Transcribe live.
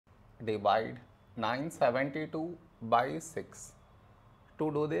divide 972 by 6.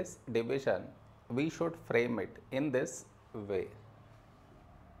 To do this division, we should frame it in this way.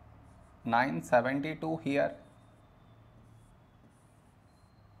 972 here,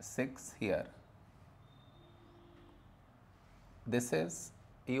 6 here. This is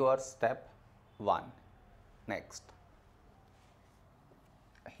your step 1. Next,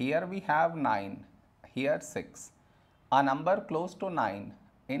 here we have 9, here 6. A number close to 9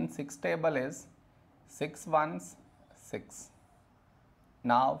 in 6 table is 6 ones 6.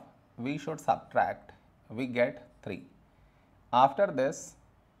 Now we should subtract, we get 3. After this,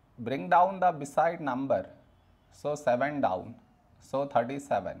 bring down the beside number, so 7 down, so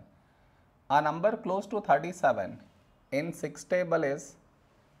 37. A number close to 37 in 6 table is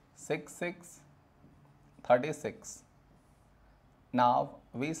 6 6 36. Now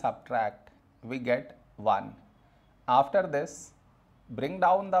we subtract, we get 1. After this, bring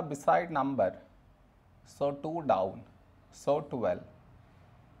down the beside number, so 2 down, so 12.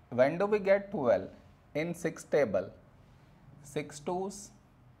 When do we get 12? In 6 table, 6 2s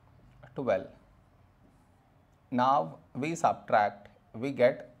 12. Now we subtract, we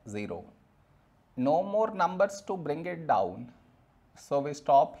get 0. No more numbers to bring it down, so we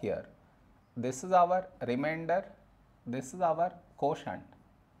stop here. This is our remainder, this is our quotient.